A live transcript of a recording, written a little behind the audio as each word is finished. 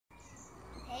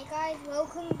Guys,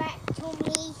 welcome back to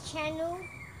my channel.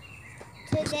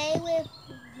 Today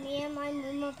me and my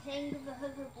mum are playing with the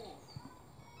hoverboard.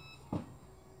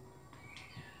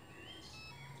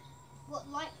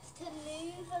 What likes to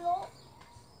move a lot.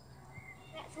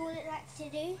 That's all it likes to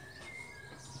do.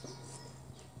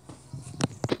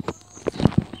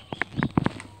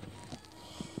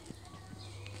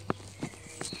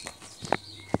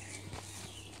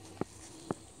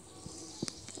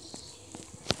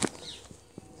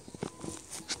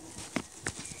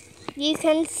 You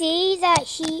can see that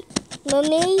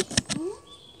Mummy,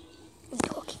 I'm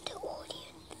talking to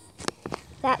audience,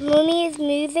 that Mummy is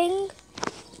moving.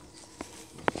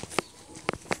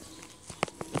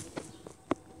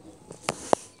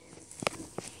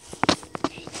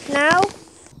 Now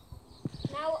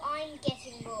I'm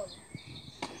getting on.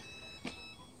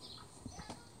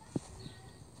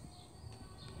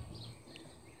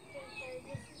 So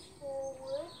this is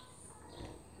forward.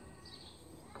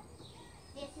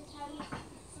 This is how you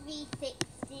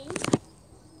 360.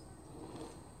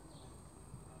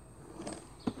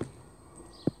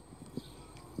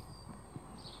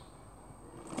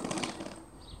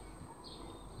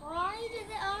 Why does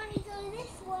it only go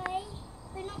this way,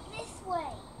 but not this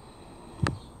way?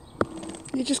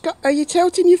 You just got. Are you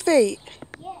tilting your feet?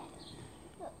 Yeah.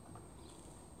 Look.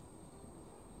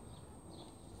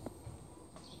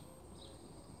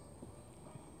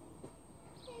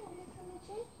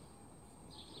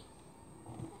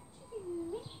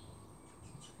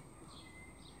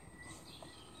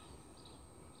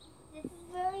 This is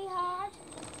very hard.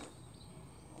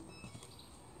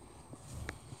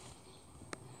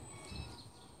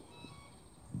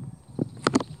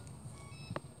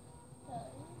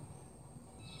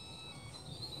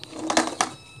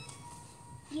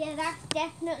 Yeah, that's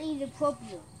definitely the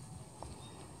problem.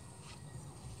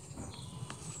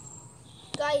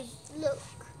 Guys, look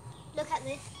at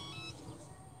this.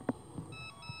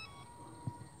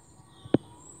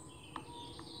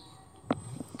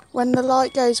 When the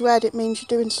light goes red, it means you're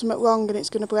doing something wrong and it's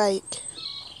going to break.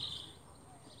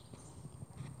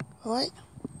 Alright?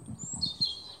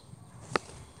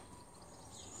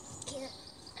 Okay,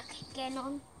 getting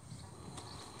on.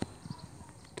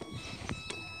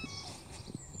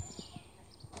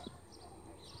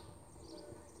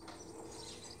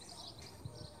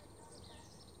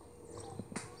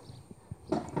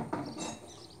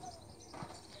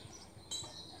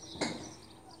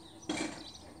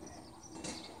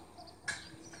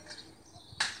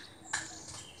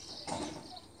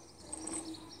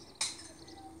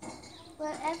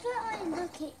 Wherever I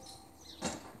look, it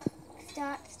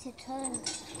starts to turn.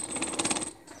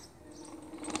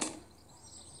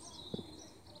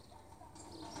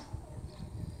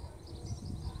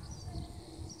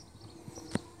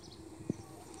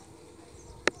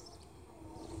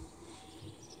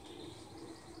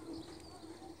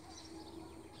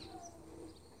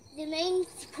 The main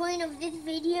point of this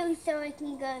video is so I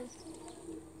can go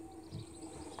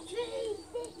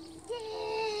 360.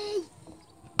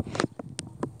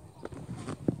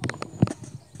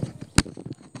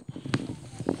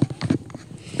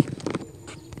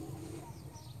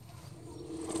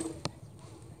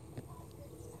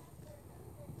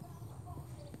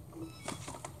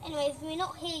 Anyways, we're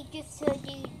not here just to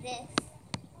do this.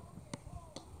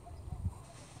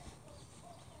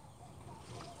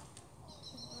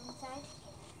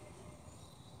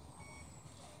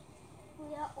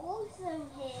 We are also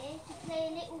here to play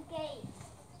a little game.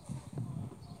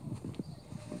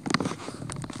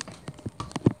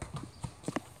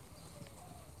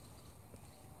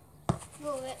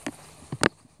 Explore it.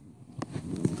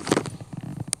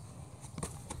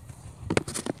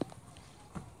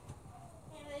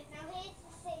 Anyways, now here's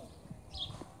the thing.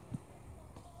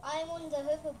 I'm on the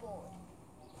hoverboard.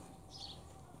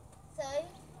 So,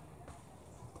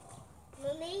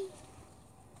 Mummy,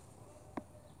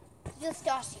 you're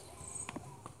starting.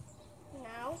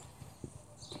 Now,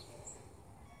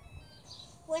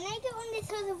 when I get on this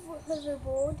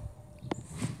hoverboard,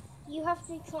 you have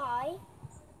to try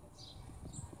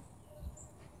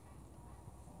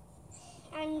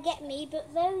and get me, but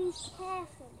very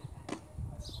carefully.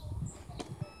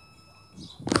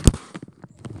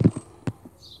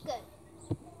 Good.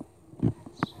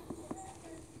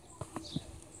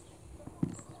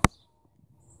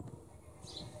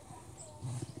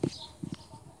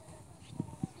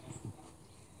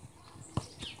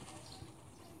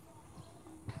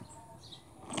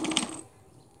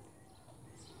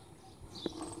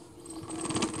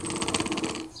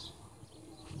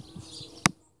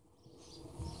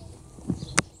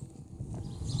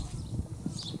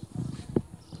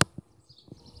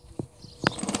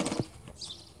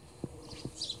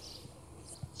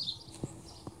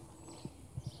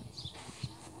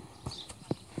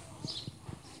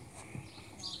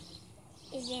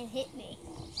 hit me.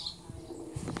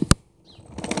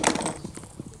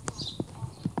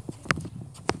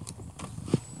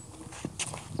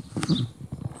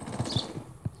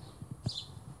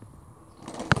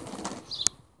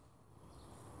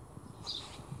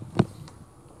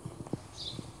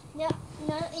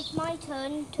 No, it's my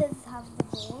turn to have the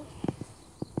ball.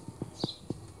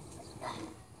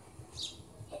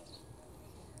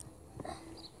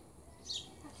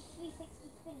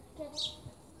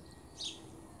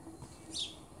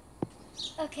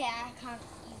 Okay, I can't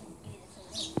even do this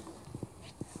alone.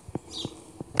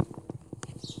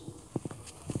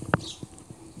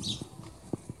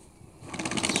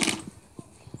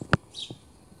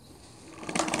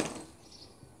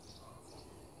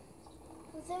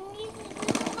 For some reason,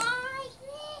 it's like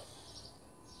this.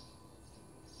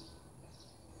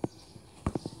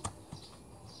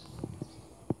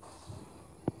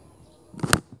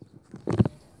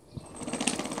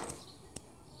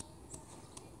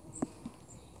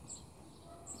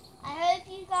 I hope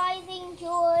you guys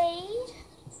enjoyed.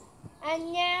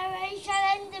 And now